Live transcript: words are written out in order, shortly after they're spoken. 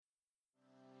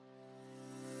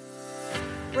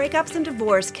Breakups and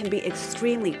divorce can be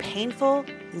extremely painful,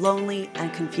 lonely,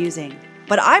 and confusing.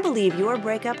 But I believe your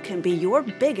breakup can be your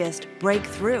biggest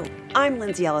breakthrough. I'm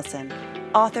Lindsay Ellison,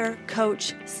 author,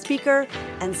 coach, speaker,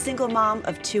 and single mom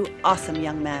of two awesome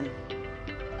young men.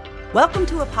 Welcome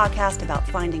to a podcast about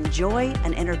finding joy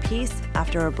and inner peace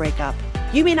after a breakup.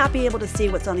 You may not be able to see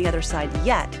what's on the other side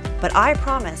yet, but I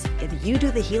promise if you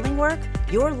do the healing work,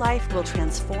 your life will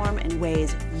transform in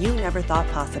ways you never thought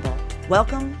possible.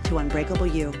 Welcome to Unbreakable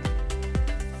You.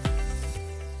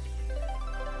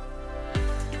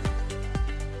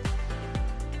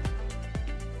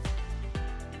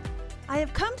 I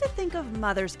have come to think of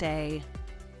Mother's Day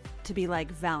to be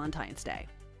like Valentine's Day.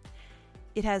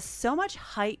 It has so much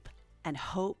hype and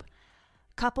hope,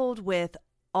 coupled with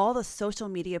all the social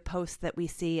media posts that we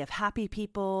see of happy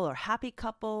people or happy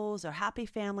couples or happy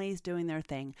families doing their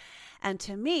thing. And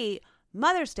to me,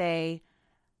 Mother's Day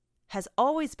has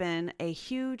always been a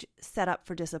huge setup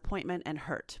for disappointment and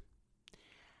hurt.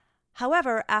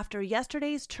 However, after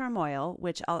yesterday's turmoil,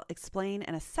 which I'll explain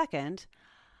in a second,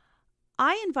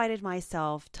 I invited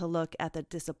myself to look at the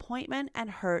disappointment and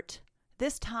hurt,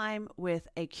 this time with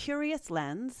a curious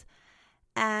lens,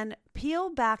 and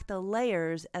peel back the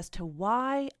layers as to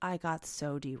why I got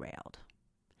so derailed.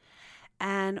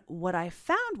 And what I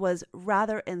found was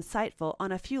rather insightful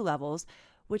on a few levels,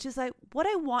 which is like what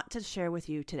I want to share with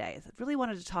you today. I really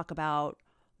wanted to talk about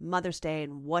Mother's Day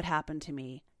and what happened to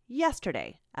me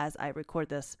yesterday as I record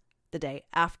this the day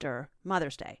after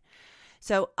Mother's Day.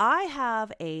 So I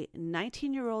have a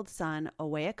 19-year-old son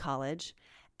away at college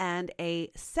and a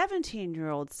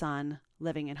 17-year-old son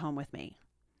living at home with me.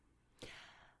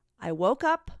 I woke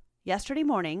up yesterday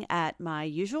morning at my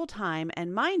usual time,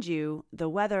 and mind you, the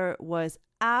weather was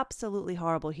absolutely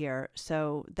horrible here,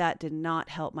 so that did not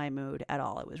help my mood at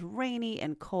all. It was rainy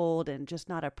and cold and just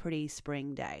not a pretty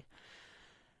spring day.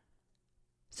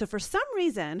 So for some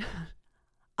reason,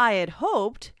 I had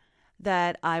hoped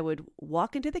that I would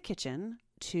walk into the kitchen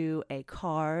to a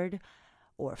card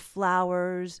or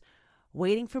flowers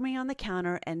waiting for me on the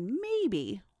counter and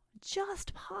maybe,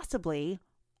 just possibly,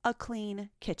 a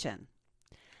clean kitchen.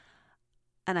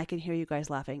 And I can hear you guys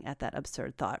laughing at that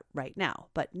absurd thought right now.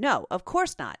 But no, of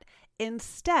course not.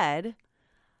 Instead,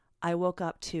 I woke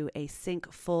up to a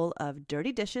sink full of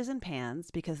dirty dishes and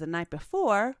pans because the night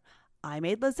before, I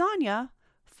made lasagna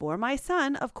for my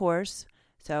son, of course.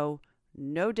 So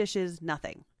no dishes,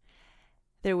 nothing.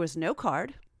 There was no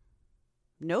card,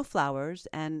 no flowers,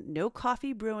 and no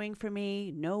coffee brewing for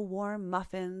me, no warm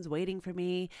muffins waiting for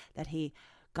me that he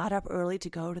got up early to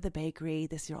go to the bakery.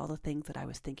 These are all the things that I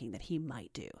was thinking that he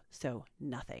might do. So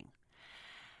nothing.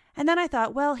 And then I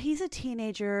thought, well, he's a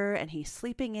teenager and he's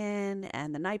sleeping in,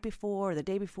 and the night before, the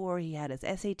day before, he had his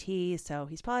SAT, so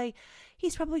he's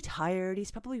probably tired,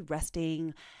 he's probably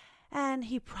resting, and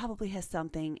he probably has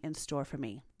something in store for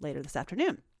me later this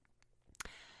afternoon.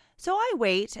 So I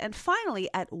wait, and finally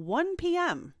at 1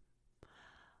 p.m.,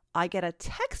 I get a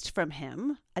text from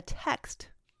him,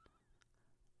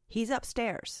 He's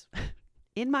upstairs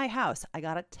in my house. I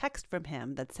got a text from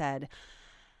him that said,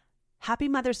 "Happy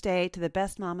Mother's Day to the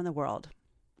best mom in the world."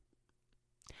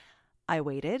 I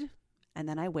waited, and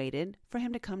then I waited for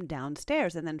him to come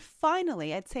downstairs. And then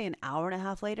finally, I'd say an hour and a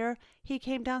half later, he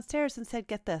came downstairs and said,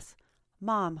 "Get this,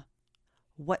 Mom,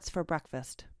 what's for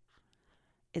breakfast?"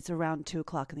 It's around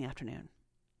 2:00 in the afternoon.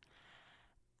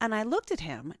 And I looked at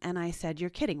him and I said, "You're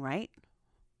kidding, right?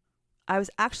 I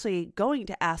was actually going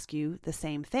to ask you the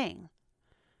same thing.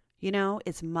 You know,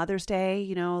 it's Mother's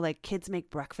Day, like kids make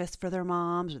breakfast for their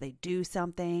moms or they do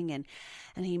something." And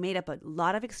he made up a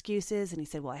lot of excuses. And he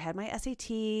said, "Well, I had my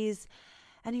SATs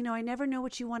and, I never know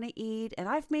what you want to eat. And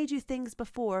I've made you things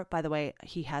before." By the way,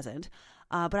 he hasn't.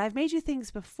 But I've made you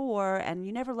things before and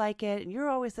you never like it. And you're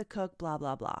always the cook, blah,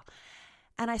 blah, blah.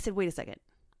 And I said, "Wait a second.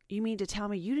 You mean to tell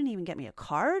me you didn't even get me a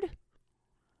card?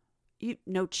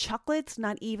 No chocolates,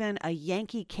 not even a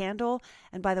Yankee candle?"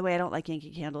 And by the way, I don't like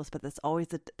Yankee candles, but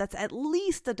that's at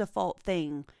least the default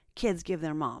thing kids give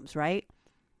their moms, right?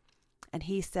 And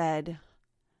he said,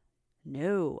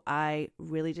 "No, I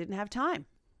really didn't have time,"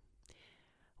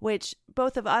 which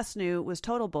both of us knew was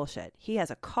total bullshit. He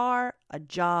has a car, a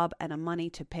job, and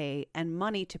money to pay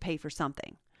for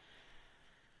something.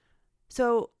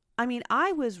 So,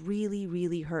 I was really,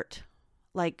 really hurt.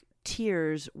 Like,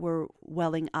 tears were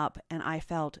welling up and I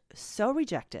felt so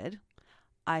rejected.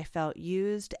 I felt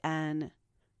used and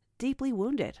deeply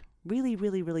wounded. Really,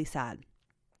 really, really sad.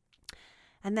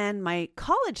 And then my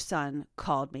college son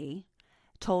called me,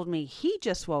 told me he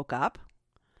just woke up,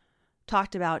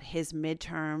 talked about his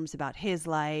midterms, about his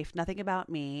life, nothing about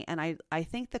me. And I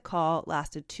think the call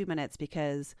lasted 2 minutes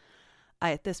because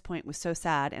I, at this point, was so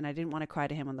sad and I didn't want to cry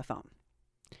to him on the phone.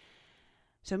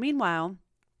 So meanwhile,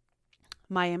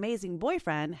 my amazing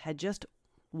boyfriend had just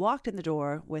walked in the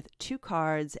door with 2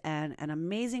 cards and an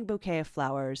amazing bouquet of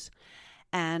flowers,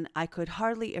 and I could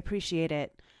hardly appreciate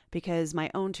it because my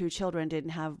own 2 children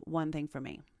didn't have one thing for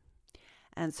me.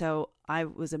 And so I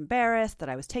was embarrassed that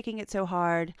I was taking it so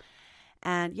hard.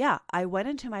 And yeah, I went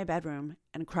into my bedroom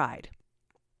and cried.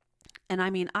 And I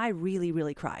mean, I really,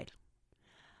 really cried.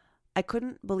 I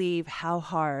couldn't believe how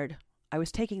hard I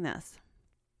was taking this.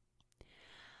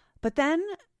 But then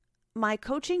my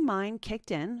coaching mind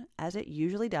kicked in, as it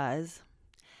usually does.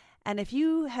 And if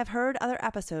you have heard other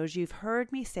episodes, you've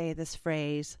heard me say this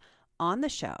phrase on the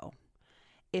show: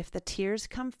 if the tears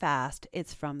come fast,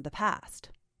 it's from the past.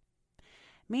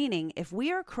 Meaning, if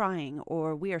we are crying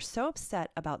or we are so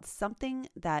upset about something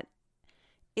that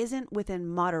isn't within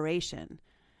moderation,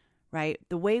 right?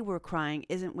 The way we're crying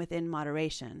isn't within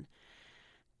moderation.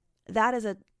 That is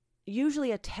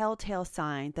usually a telltale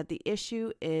sign that the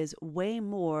issue is way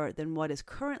more than what is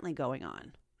currently going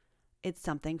on. It's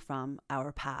something from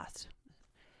our past.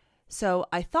 So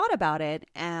I thought about it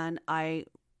and I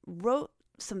wrote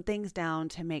some things down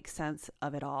to make sense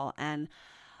of it all. And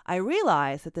I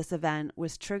realized that this event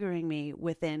was triggering me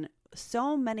within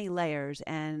so many layers,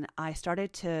 and I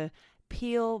started to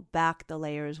peel back the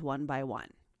layers one by one.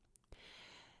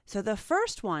 So the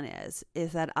first one is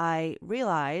that I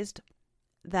realized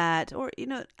that,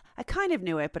 I kind of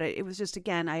knew it, but it was just,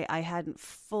 again, I hadn't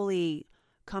fully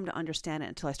come to understand it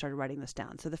until I started writing this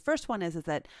down. So the first one is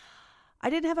that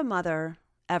I didn't have a mother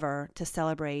ever to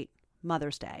celebrate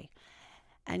Mother's Day.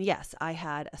 And yes, I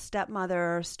had a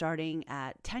stepmother starting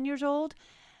at 10 years old,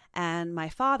 and my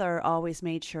father always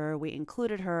made sure we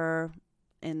included her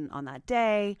on that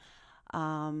day.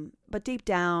 But deep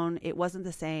down, it wasn't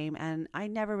the same, and I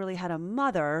never really had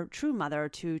a true mother,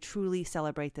 to truly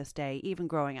celebrate this day, even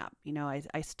growing up.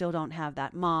 I still don't have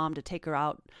that mom to take her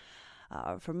out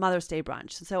for Mother's Day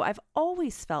brunch. So I've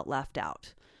always felt left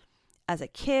out as a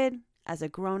kid, as a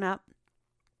grown-up.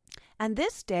 And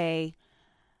this day,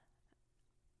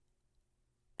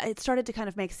 it started to kind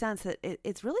of make sense that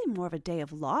it's really more of a day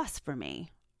of loss for me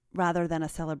rather than a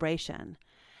celebration.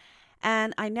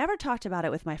 And I never talked about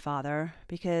it with my father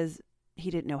because he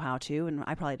didn't know how to, and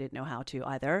I probably didn't know how to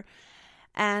either.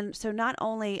 And so not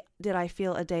only did I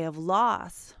feel a day of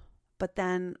loss, but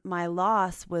then my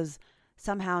loss was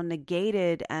somehow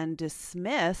negated and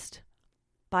dismissed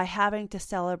by having to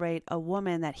celebrate a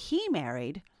woman that he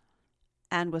married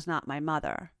and was not my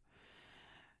mother.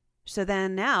 So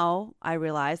then now I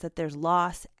realize that there's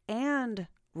loss and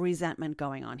resentment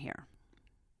going on here.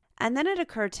 And then it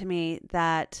occurred to me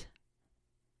that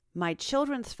my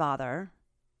children's father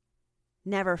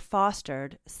never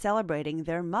fostered celebrating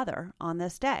their mother on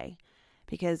this day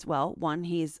because, well, one,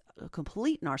 he's a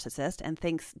complete narcissist and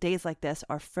thinks days like this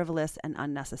are frivolous and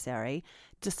unnecessary,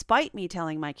 despite me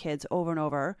telling my kids over and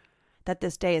over that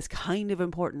this day is kind of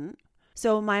important.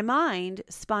 So my mind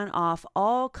spun off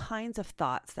all kinds of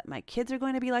thoughts that my kids are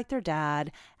going to be like their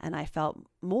dad, and I felt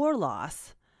more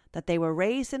loss, that they were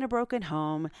raised in a broken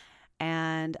home,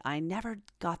 and I never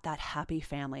got that happy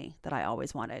family that I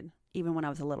always wanted, even when I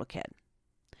was a little kid.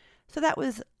 So that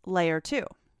was layer 2.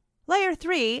 Layer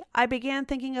 3, I began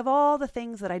thinking of all the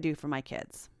things that I do for my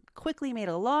kids. Quickly made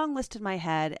a long list in my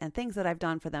head and things that I've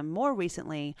done for them more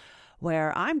recently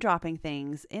where I'm dropping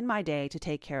things in my day to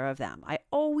take care of them. I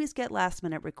always get last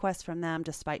minute requests from them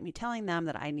despite me telling them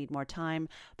that I need more time.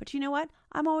 But you know what?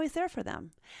 I'm always there for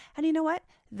them. And you know what?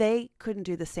 They couldn't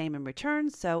do the same in return,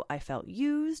 so I felt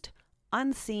used,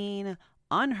 unseen,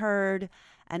 unheard,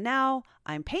 and now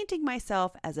I'm painting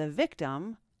myself as a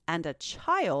victim and a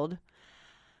child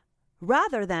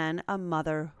rather than a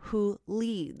mother who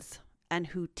leads and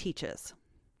who teaches.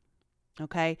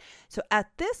 Okay? So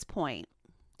at this point,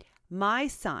 my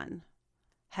son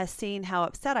has seen how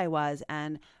upset I was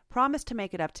and promised to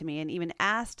make it up to me and even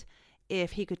asked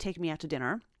if he could take me out to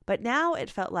dinner. But now it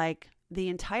felt like the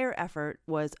entire effort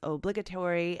was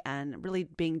obligatory and really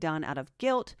being done out of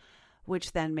guilt,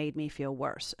 which then made me feel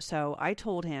worse. So I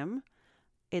told him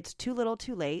it's too little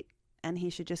too late and he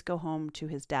should just go home to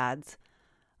his dad's,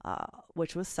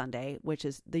 which was Sunday, which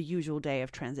is the usual day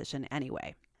of transition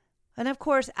anyway. And of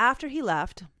course, after he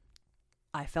left,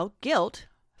 I felt guilt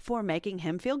for making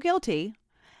him feel guilty,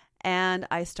 and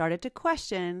I started to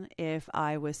question if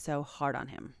I was so hard on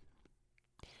him.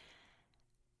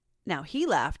 Now, he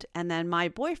left, and then my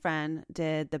boyfriend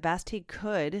did the best he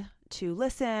could to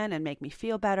listen and make me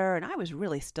feel better, and I was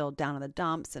really still down in the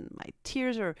dumps, and my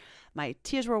tears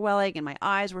were welling, and my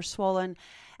eyes were swollen,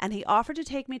 and he offered to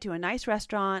take me to a nice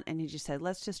restaurant, and he just said,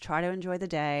 let's just try to enjoy the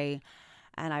day.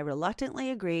 And I reluctantly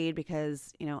agreed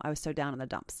because, I was so down in the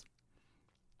dumps.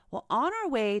 Well, on our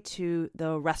way to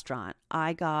the restaurant,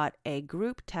 I got a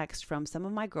group text from some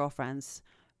of my girlfriends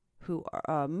who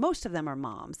are, most of them are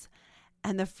moms.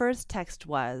 And the first text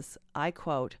was, I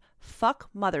quote, "Fuck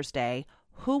Mother's Day.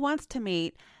 Who wants to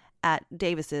meet at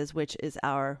Davis's," which is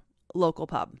our local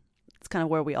pub. It's kind of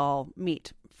where we all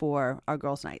meet for our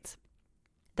girls' nights.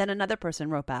 Then another person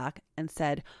wrote back and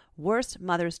said, "Worst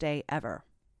Mother's Day ever."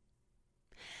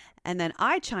 And then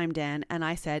I chimed in and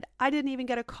I said, "I didn't even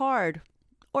get a card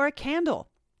or a candle."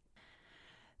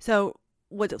 So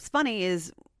what's funny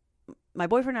is my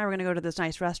boyfriend and I were going to go to this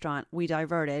nice restaurant. We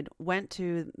diverted, went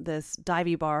to this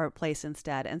divey bar place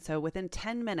instead. And so within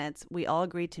 10 minutes, we all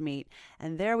agreed to meet.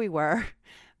 And there we were,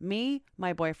 me,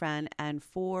 my boyfriend, and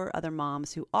 4 other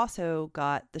moms who also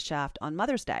got the shaft on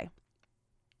Mother's Day.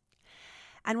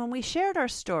 And when we shared our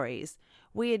stories,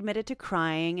 we admitted to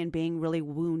crying and being really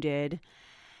wounded.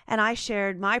 And I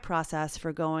shared my process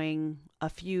for going a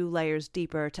few layers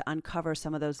deeper to uncover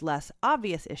some of those less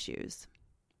obvious issues.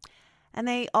 And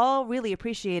they all really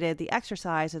appreciated the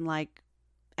exercise, and like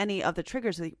any of the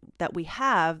triggers that we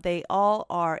have, they all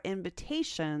are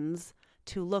invitations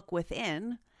to look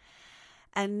within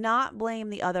and not blame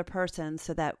the other person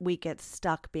so that we get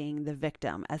stuck being the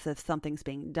victim as if something's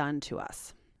being done to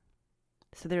us.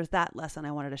 So there's that lesson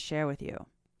I wanted to share with you.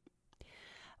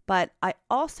 But I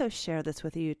also share this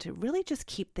with you to really just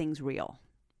keep things real.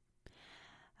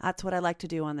 That's what I like to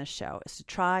do on this show, is to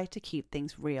try to keep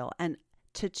things real and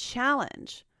to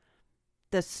challenge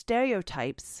the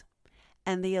stereotypes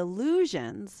and the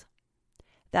illusions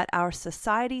that our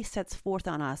society sets forth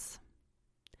on us.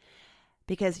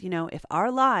 Because, if our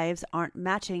lives aren't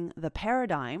matching the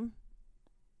paradigm,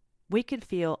 we could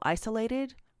feel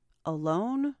isolated,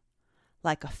 alone,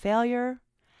 like a failure,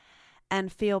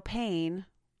 and feel pain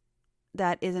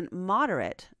that isn't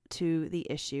moderate to the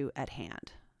issue at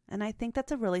hand. And I think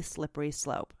that's a really slippery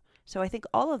slope. So I think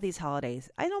all of these holidays,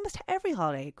 almost every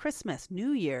holiday, Christmas,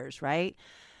 New Year's, right?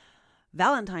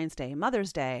 Valentine's Day,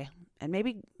 Mother's Day, and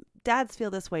maybe dads feel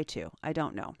this way too. I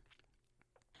don't know.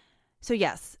 So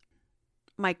yes,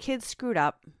 my kids screwed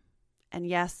up. And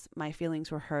yes, my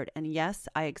feelings were hurt. And yes,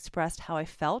 I expressed how I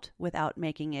felt without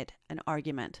making it an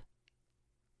argument.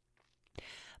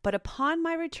 But upon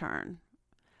my return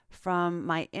from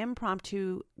my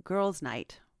impromptu girls'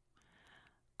 night,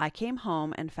 I came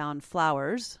home and found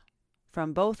flowers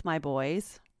from both my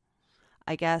boys.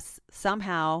 I guess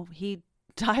somehow he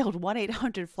dialed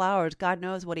 1-800-FLOWERS. God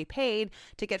knows what he paid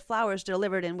to get flowers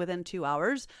delivered in within 2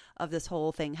 hours of this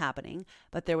whole thing happening.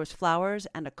 But there was flowers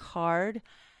and a card,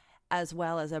 as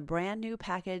well as a brand new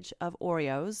package of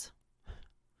Oreos,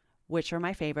 which are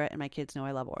my favorite, and my kids know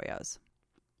I love Oreos.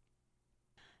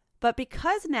 But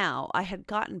because now I had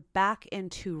gotten back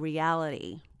into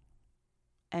reality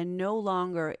and no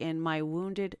longer in my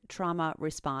wounded trauma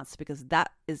response, because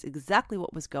that is exactly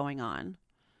what was going on.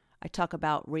 I talk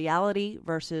about reality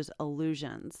versus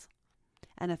illusions.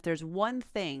 And if there's one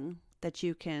thing that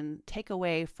you can take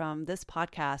away from this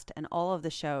podcast and all of the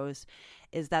shows,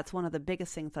 is that's one of the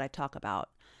biggest things that I talk about.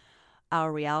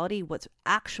 Our reality, what's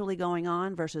actually going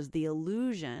on, versus the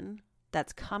illusion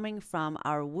that's coming from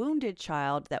our wounded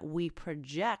child that we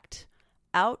project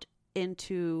out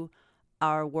into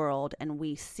our world, and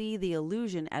we see the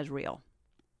illusion as real.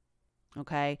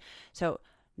 Okay? So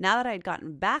now that I had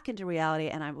gotten back into reality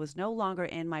and I was no longer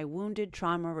in my wounded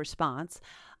trauma response,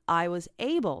 I was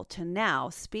able to now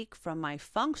speak from my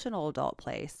functional adult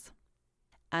place.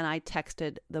 And I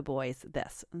texted the boys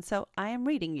this. And so I am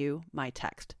reading you my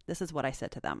text. This is what I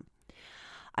said to them.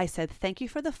 I said, "Thank you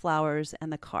for the flowers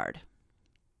and the card.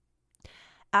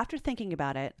 After thinking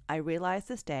about it, I realized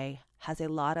this day has a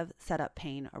lot of setup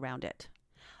pain around it.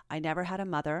 I never had a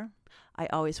mother. I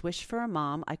always wished for a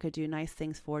mom I could do nice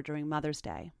things for during Mother's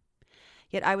Day.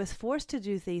 Yet I was forced to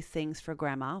do these things for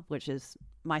grandma, which is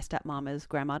my stepmom is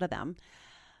grandma to them.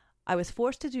 I was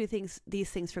forced to do these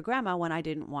things for grandma when I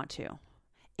didn't want to.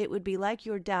 It would be like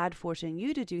your dad forcing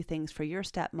you to do things for your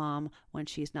stepmom when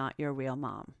she's not your real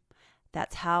mom.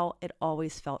 That's how it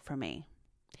always felt for me.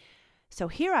 So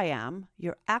here I am,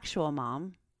 your actual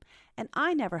mom, and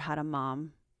I never had a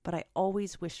mom, but I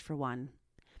always wished for one.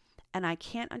 And I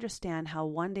can't understand how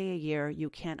one day a year you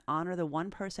can't honor the one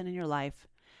person in your life,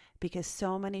 because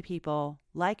so many people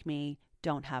like me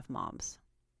don't have moms.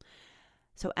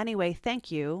 So anyway,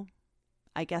 thank you.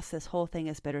 I guess this whole thing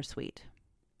is bittersweet."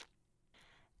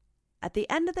 At the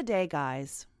end of the day,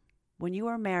 guys, when you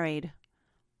are married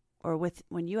or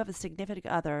when you have a significant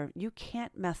other, you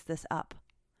can't mess this up.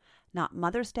 Not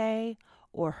Mother's Day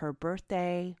or her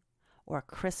birthday or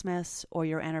Christmas or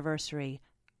your anniversary.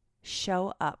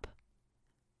 Show up.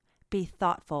 Be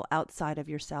thoughtful outside of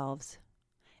yourselves.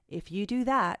 If you do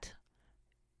that,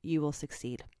 you will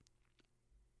succeed.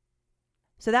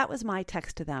 So that was my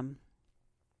text to them.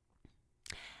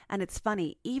 And it's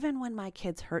funny, even when my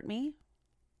kids hurt me,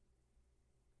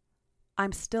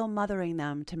 I'm still mothering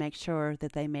them to make sure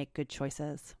that they make good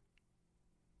choices.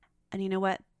 And you know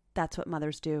what? That's what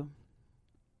mothers do.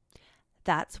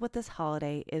 That's what this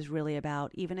holiday is really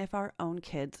about, even if our own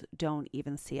kids don't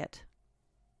even see it.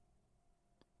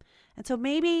 And so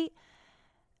maybe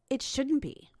it shouldn't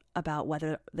be about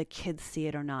whether the kids see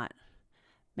it or not.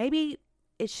 Maybe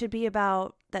it should be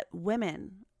about that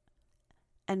women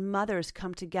and mothers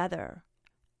come together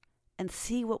and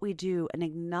see what we do and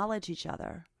acknowledge each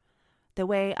other the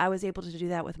way I was able to do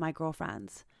that with my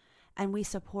girlfriends. And we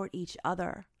support each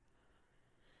other.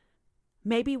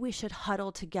 Maybe we should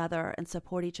huddle together and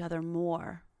support each other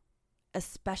more,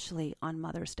 especially on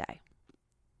Mother's Day.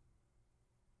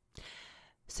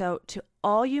 So to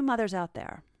all you mothers out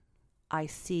there, I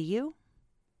see you.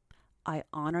 I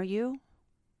honor you.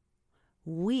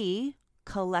 We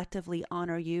collectively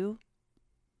honor you.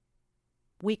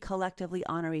 We collectively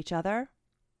honor each other.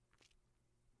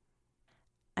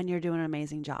 And you're doing an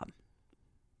amazing job.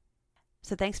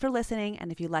 So thanks for listening.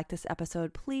 And if you like this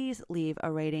episode, please leave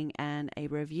a rating and a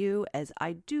review, as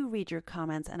I do read your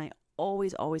comments and I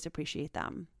always appreciate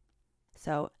them.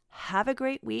 So have a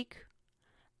great week,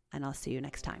 and I'll see you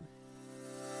next time.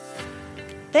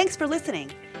 Thanks for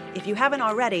listening. If you haven't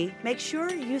already, make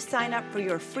sure you sign up for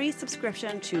your free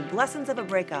subscription to Blessings of a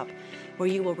Breakup, where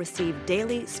you will receive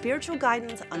daily spiritual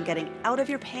guidance on getting out of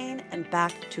your pain and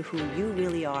back to who you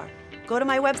really are. Go to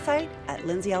my website at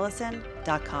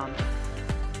lindsayellison.com.